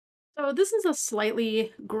So this is a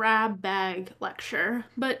slightly grab bag lecture,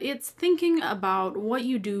 but it's thinking about what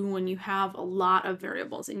you do when you have a lot of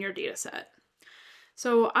variables in your data set.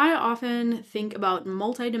 So I often think about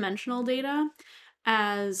multidimensional data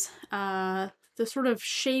as the sort of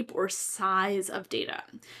shape or size of data.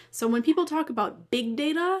 So when people talk about big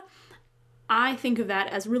data, I think of that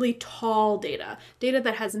as really tall data, data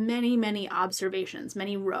that has many, many observations,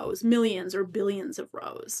 many rows, millions or billions of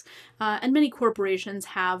rows. And many corporations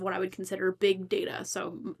have what I would consider big data,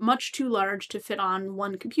 so much too large to fit on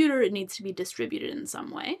one computer. It needs to be distributed in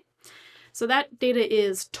some way. So that data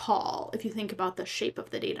is tall if you think about the shape of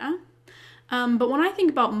the data. But when I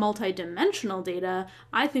think about multidimensional data,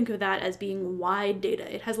 I think of that as being wide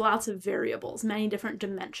data. It has lots of variables, many different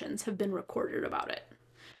dimensions have been recorded about it.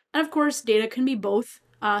 And of course, data can be both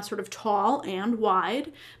sort of tall and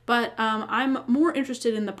wide, but I'm more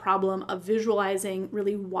interested in the problem of visualizing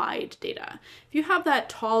really wide data. If you have that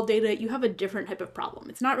tall data, you have a different type of problem.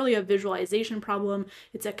 It's not really a visualization problem,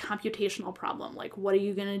 it's a computational problem. Like, what are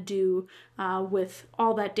you going to do with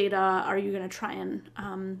all that data? Are you going to try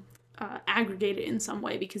and aggregate it in some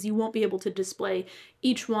way, because you won't be able to display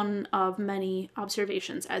each one of many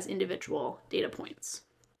observations as individual data points.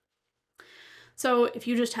 So if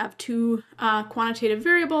you just have two quantitative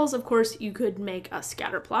variables, of course, you could make a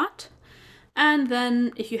scatter plot. And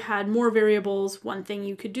then if you had more variables, one thing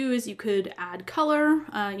you could do is you could add color,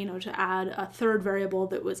 to add a third variable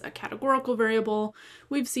that was a categorical variable.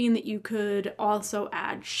 We've seen that you could also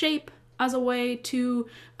add shape as a way to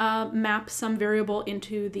map some variable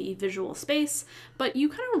into the visual space, but you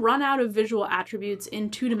kind of run out of visual attributes in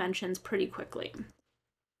 2 dimensions pretty quickly.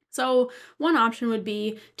 So one option would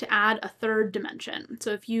be to add a third dimension.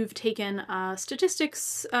 So if you've taken a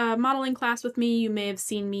statistics modeling class with me, you may have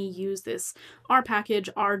seen me use this R package,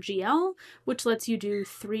 RGL, which lets you do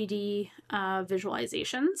 3D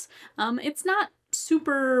visualizations. It's not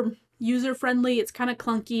super user-friendly, it's kind of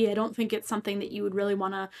clunky. I don't think it's something that you would really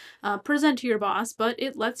want to present to your boss, but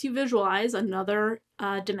it lets you visualize another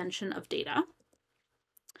dimension of data.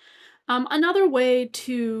 Another way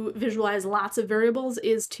to visualize lots of variables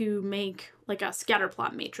is to make like a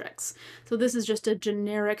scatterplot matrix. So this is just a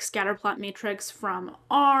generic scatterplot matrix from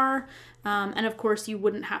R, and of course you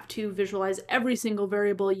wouldn't have to visualize every single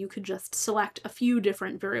variable. You could just select a few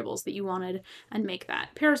different variables that you wanted and make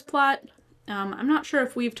that pairs plot. I'm not sure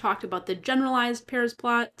if we've talked about the generalized pairs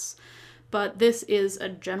plots, but this is a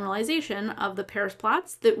generalization of the pairs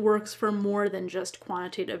plots that works for more than just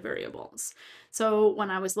quantitative variables. So when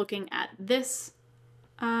I was looking at this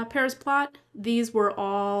pairs plot, these were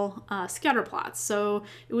all scatter plots. So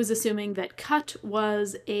it was assuming that cut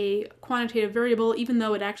was a quantitative variable, even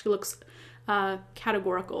though it actually looks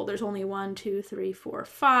categorical. There's only 1, 2, 3, 4,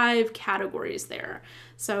 5 categories there.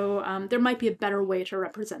 So there might be a better way to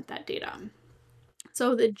represent that data.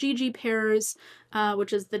 So the GG pairs,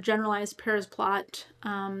 which is the generalized pairs plot,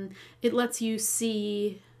 it lets you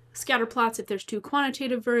see scatter plots if there's 2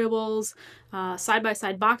 quantitative variables,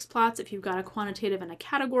 side-by-side box plots if you've got a quantitative and a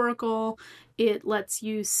categorical. It lets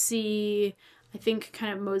you see, I think,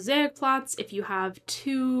 kind of mosaic plots if you have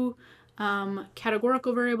 2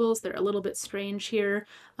 categorical variables. They're a little bit strange here.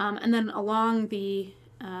 And then along the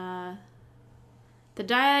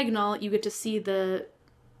diagonal, you get to see the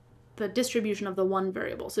distribution of the one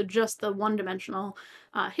variable. So just the one-dimensional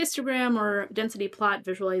histogram or density plot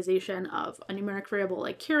visualization of a numeric variable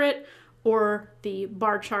like curate, or the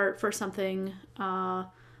bar chart for something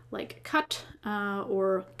like cut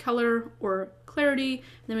or color or clarity.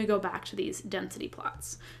 And then we go back to these density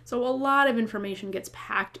plots. So a lot of information gets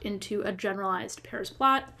packed into a generalized pairs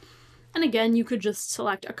plot. And again, you could just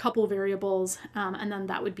select a couple variables and then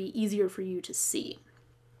that would be easier for you to see.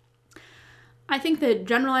 I think that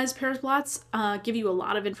generalized pairs plots give you a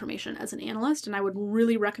lot of information as an analyst, and I would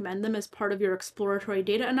really recommend them as part of your exploratory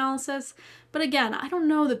data analysis. But again, I don't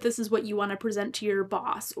know that this is what you want to present to your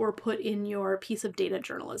boss or put in your piece of data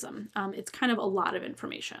journalism. It's kind of a lot of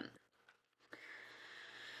information.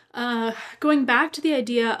 Going back to the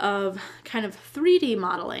idea of kind of 3D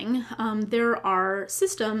modeling, there are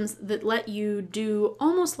systems that let you do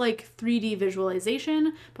almost like 3D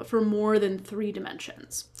visualization, but for more than 3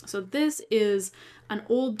 dimensions. So this is an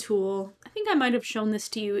old tool. I think I might have shown this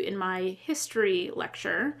to you in my history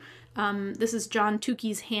lecture. This is John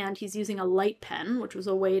Tukey's hand. He's using a light pen, which was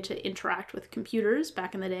a way to interact with computers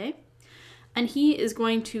back in the day. And he is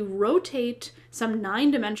going to rotate some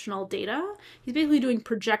 9-dimensional data. He's basically doing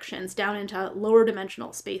projections down into lower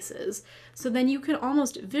dimensional spaces. So then you can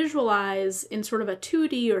almost visualize in sort of a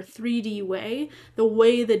 2D or 3D way the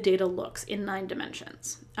way the data looks in 9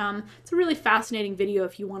 dimensions. It's a really fascinating video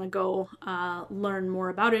if you want to go learn more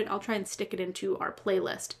about it. I'll try and stick it into our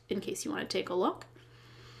playlist in case you want to take a look.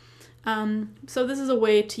 So this is a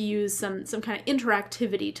way to use some kind of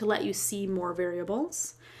interactivity to let you see more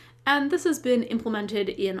variables. And this has been implemented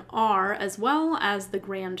in R as well as the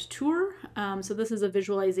Grand Tour. So this is a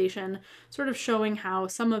visualization sort of showing how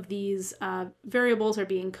some of these variables are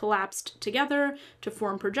being collapsed together to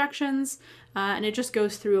form projections. And it just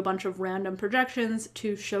goes through a bunch of random projections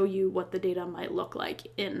to show you what the data might look like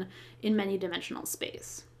in many dimensional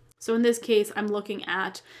space. So in this case, I'm looking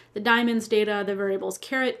at the diamonds data, the variables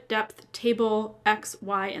caret, depth, table, x,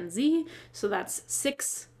 y, and z. So that's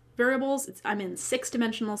 6 variables. I'm in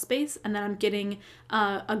 6-dimensional space, and then I'm getting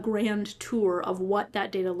a grand tour of what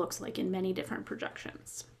that data looks like in many different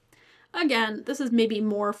projections. Again, this is maybe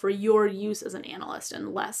more for your use as an analyst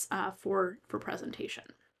and less for presentation.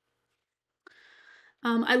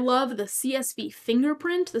 I love the CSV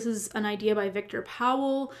fingerprint. This is an idea by Victor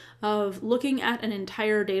Powell of looking at an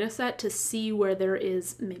entire data set to see where there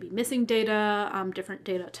is maybe missing data, different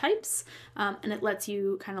data types, and it lets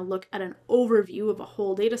you kind of look at an overview of a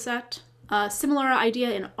whole data set. A similar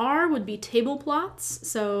idea in R would be table plots.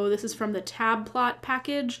 So this is from the tab plot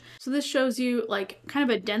package. So this shows you like kind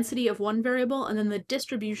of a density of one variable and then the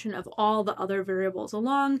distribution of all the other variables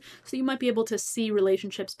along. So you might be able to see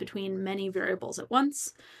relationships between many variables at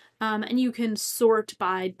once. And you can sort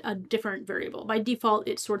by a different variable. By default,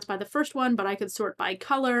 it sorts by the first one, but I could sort by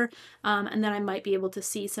color, and then I might be able to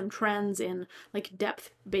see some trends in like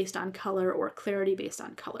depth based on color or clarity based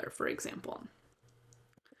on color, for example.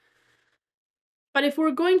 But if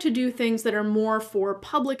we're going to do things that are more for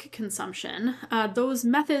public consumption, those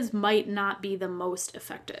methods might not be the most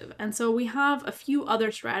effective. And so we have a few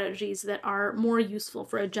other strategies that are more useful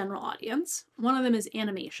for a general audience. One of them is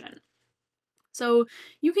animation. So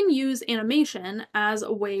you can use animation as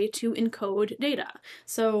a way to encode data,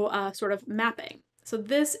 so sort of mapping. So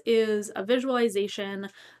this is a visualization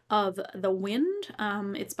of the wind.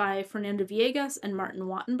 It's by Fernando Villegas and Martin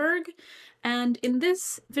Wattenberg. And in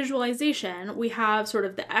this visualization, we have sort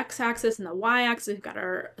of the x-axis and the y-axis. We've got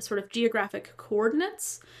our sort of geographic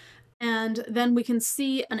coordinates. And then we can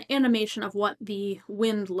see an animation of what the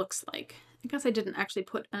wind looks like. I guess I didn't actually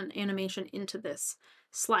put an animation into this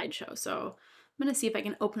slideshow, so I'm going to see if I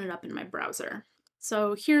can open it up in my browser.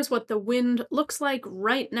 So here's what the wind looks like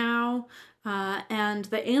right now, and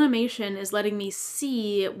the animation is letting me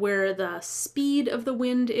see where the speed of the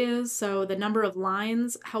wind is, so the number of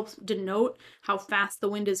lines helps denote how fast the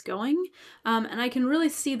wind is going, and I can really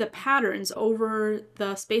see the patterns over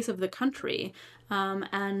the space of the country,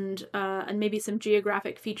 and maybe some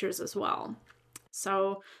geographic features as well.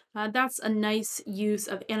 So that's a nice use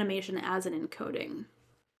of animation as an encoding.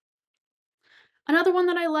 Another one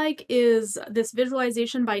that I like is this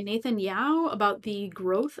visualization by Nathan Yao about the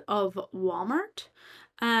growth of Walmart.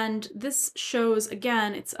 And this shows,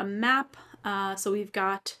 again, it's a map. So we've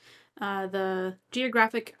got the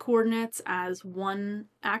geographic coordinates as one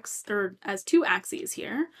axis, or as 2 axes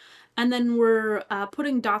here. And then we're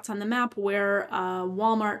putting dots on the map where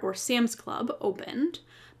Walmart or Sam's Club opened.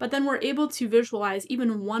 But then we're able to visualize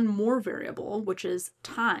even one more variable, which is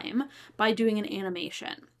time, by doing an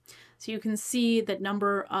animation. So you can see the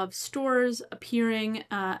number of stores appearing,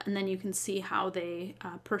 and then you can see how they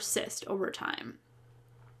persist over time.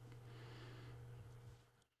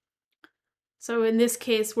 So in this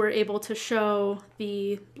case, we're able to show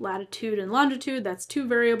the latitude and longitude, that's 2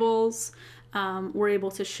 variables. We're able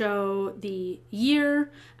to show the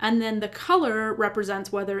year, and then the color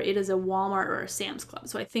represents whether it is a Walmart or a Sam's Club.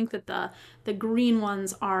 So I think that the green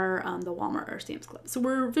ones are the Walmart or Sam's Club. So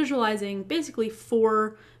we're visualizing basically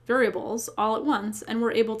 4 variables all at once, and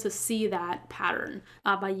we're able to see that pattern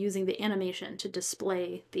by using the animation to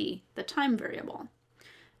display the time variable.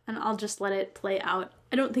 And I'll just let it play out.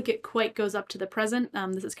 I don't think it quite goes up to the present.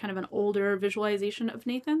 This is kind of an older visualization of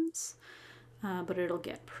Nathan's, but it'll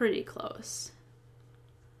get pretty close.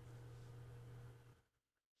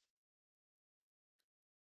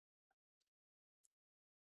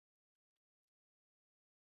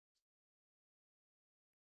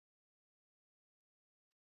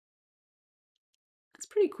 It's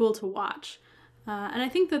pretty cool to watch. And I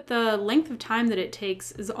think that the length of time that it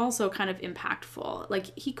takes is also kind of impactful. Like,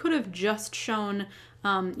 he could have just shown,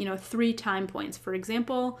 3 time points, for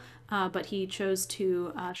example, but he chose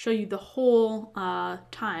to show you the whole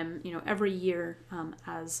time, every year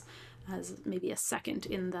as as maybe a second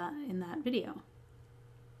in that video.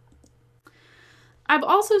 I've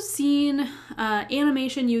also seen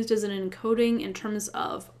animation used as an encoding in terms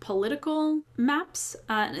of political maps,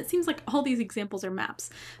 and it seems like all these examples are maps.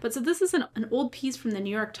 But so this is an old piece from the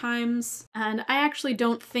New York Times, and I actually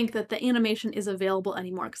don't think that the animation is available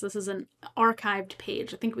anymore because this is an archived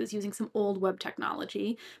page. I think it was using some old web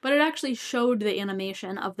technology, but it actually showed the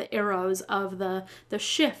animation of the arrows of the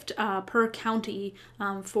shift per county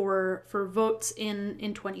for votes in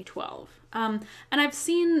 2012. And I've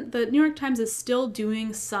seen the New York Times is still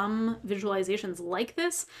doing some visualizations like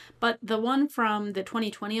this, but the one from the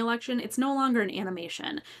 2020 election, it's no longer an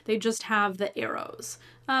animation. They just have the arrows.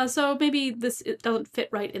 So maybe it doesn't fit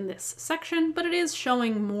right in this section, but it is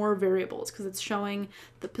showing more variables because it's showing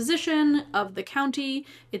the position of the county,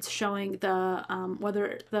 it's showing the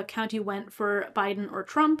whether the county went for Biden or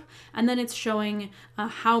Trump, and then it's showing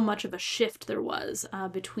how much of a shift there was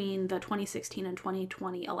between the 2016 and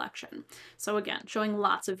 2020 election. So again, showing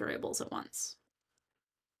lots of variables at once.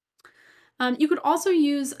 You could also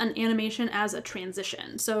use an animation as a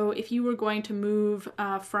transition. So if you were going to move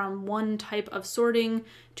from one type of sorting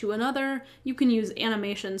to another, you can use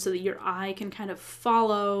animation so that your eye can kind of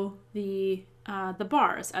follow the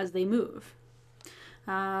bars as they move.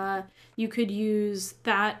 You could use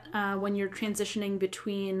that when you're transitioning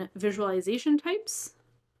between visualization types.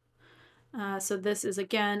 So this is,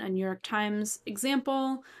 again, a New York Times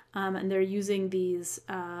example, and they're using these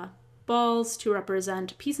balls to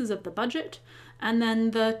represent pieces of the budget. And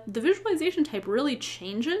then the visualization type really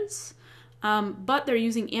changes, but they're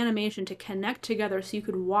using animation to connect together so you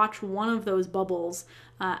could watch one of those bubbles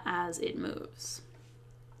as it moves.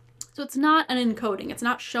 So it's not an encoding, it's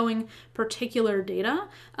not showing particular data,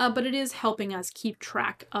 but it is helping us keep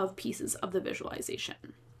track of pieces of the visualization.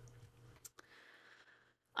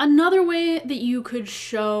 Another way that you could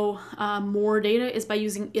show more data is by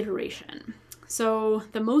using iteration. So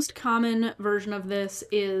the most common version of this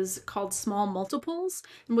is called small multiples.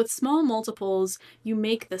 And with small multiples, you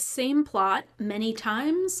make the same plot many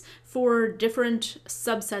times for different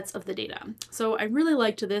subsets of the data. So I really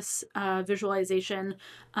liked this visualization,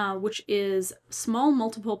 which is small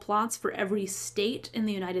multiple plots for every state in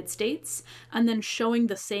the United States, and then showing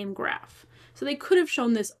the same graph. So they could have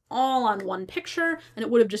shown this all on one picture and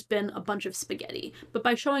it would have just been a bunch of spaghetti. But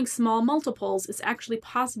by showing small multiples, it's actually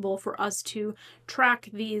possible for us to track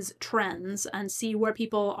these trends and see where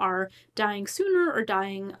people are dying sooner or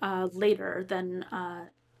dying later than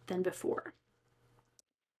before.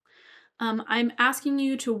 I'm asking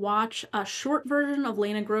you to watch a short version of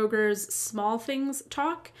Lena Groger's Small Things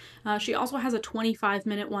talk. She also has a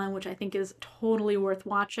 25-minute one, which I think is totally worth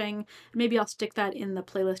watching. Maybe I'll stick that in the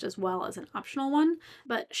playlist as well as an optional one.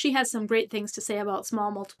 But she has some great things to say about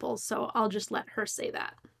small multiples, so I'll just let her say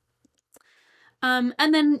that.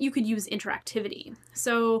 And then you could use interactivity.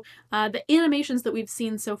 So the animations that we've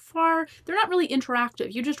seen so far, they're not really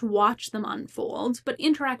interactive. You just watch them unfold, but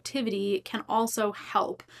interactivity can also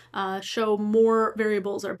help show more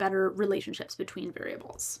variables or better relationships between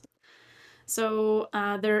variables. So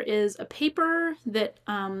there is a paper that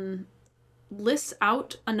lists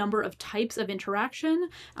out a number of types of interaction,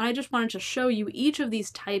 and I just wanted to show you each of these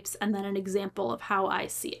types and then an example of how I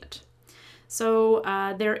see it. So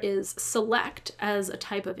there is select as a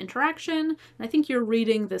type of interaction. And I think you're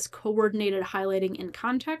reading this coordinated highlighting in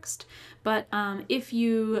context, but if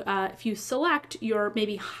you select, you're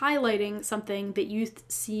maybe highlighting something that you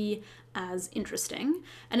see as interesting.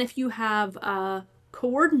 And if you have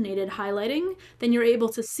coordinated highlighting, then you're able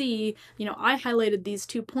to see, I highlighted these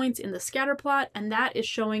 2 points in the scatter plot, and that is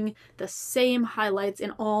showing the same highlights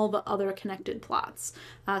in all the other connected plots.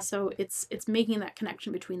 So it's making that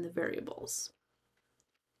connection between the variables.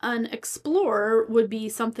 An explorer would be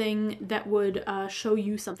something that would show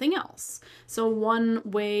you something else. So one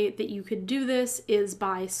way that you could do this is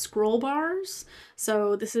by scroll bars.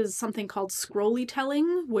 So this is something called scrolly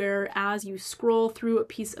telling, where as you scroll through a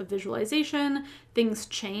piece of visualization, things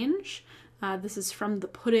change. This is from The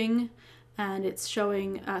Pudding, and it's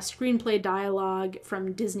showing screenplay dialogue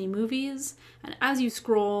from Disney movies. And as you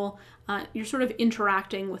scroll, you're sort of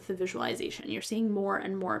interacting with the visualization. You're seeing more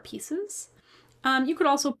and more pieces. You could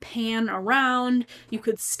also pan around, you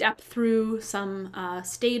could step through some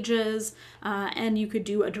stages, and you could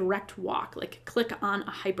do a direct walk, like click on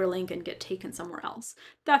a hyperlink and get taken somewhere else.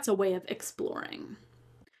 That's a way of exploring.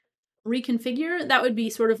 Reconfigure, that would be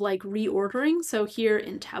sort of like reordering. So here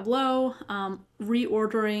in Tableau,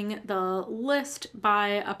 reordering the list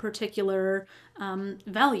by a particular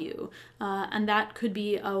value. And that could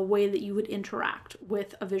be a way that you would interact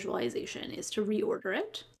with a visualization, is to reorder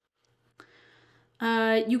it.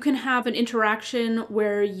 You can have an interaction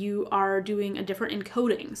where you are doing a different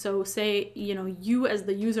encoding. So say, you as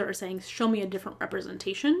the user are saying, show me a different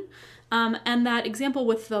representation. And that example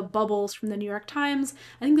with the bubbles from the New York Times,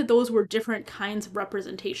 I think that those were different kinds of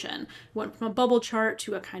representation. Went from a bubble chart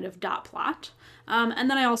to a kind of dot plot. And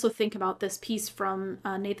then I also think about this piece from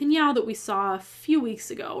Nathan Yao that we saw a few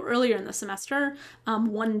weeks ago, earlier in the semester,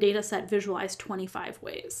 one data set visualized 25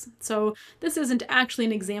 ways. So this isn't actually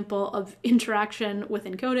an example of interaction with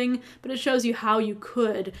encoding, but it shows you how you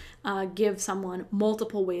could give someone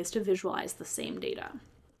multiple ways to visualize the same data.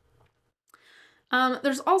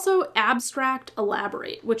 There's also abstract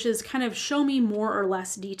elaborate, which is kind of show me more or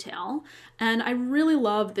less detail. And I really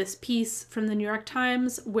love this piece from the New York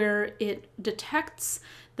Times where it detects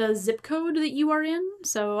the zip code that you are in.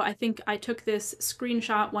 So I think I took this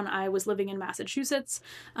screenshot when I was living in Massachusetts,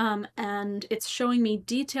 and it's showing me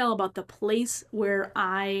detail about the place where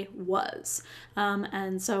I was.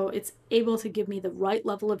 And so it's able to give me the right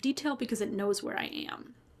level of detail because it knows where I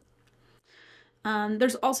am.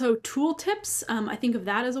 There's also tooltips. I think of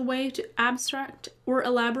that as a way to abstract or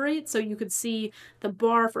elaborate. So you could see the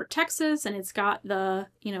bar for Texas and it's got the,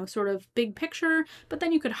 sort of big picture, but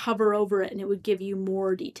then you could hover over it and it would give you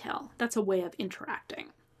more detail. That's a way of interacting.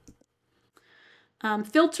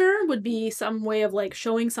 Filter would be some way of like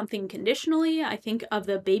showing something conditionally. I think of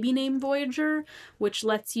the baby name Voyager, which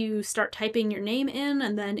lets you start typing your name in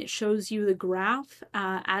and then it shows you the graph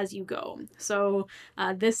as you go. So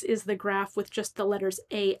this is the graph with just the letters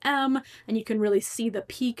AM, and you can really see the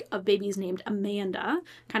peak of babies named Amanda,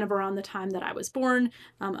 kind of around the time that I was born.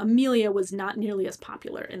 Amelia was not nearly as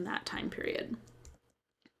popular in that time period.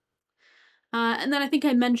 And then I think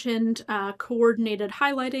I mentioned coordinated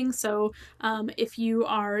highlighting. So if you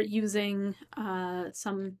are using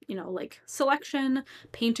some, like selection,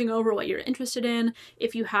 painting over what you're interested in,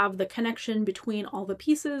 if you have the connection between all the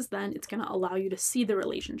pieces, then it's going to allow you to see the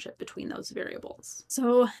relationship between those variables.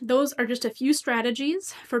 So those are just a few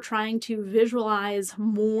strategies for trying to visualize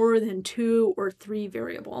more than 2 or 3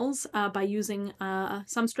 variables by using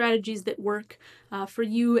some strategies that work for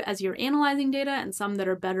you as you're analyzing data and some that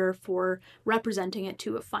are better for representing it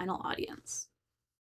to a final audience.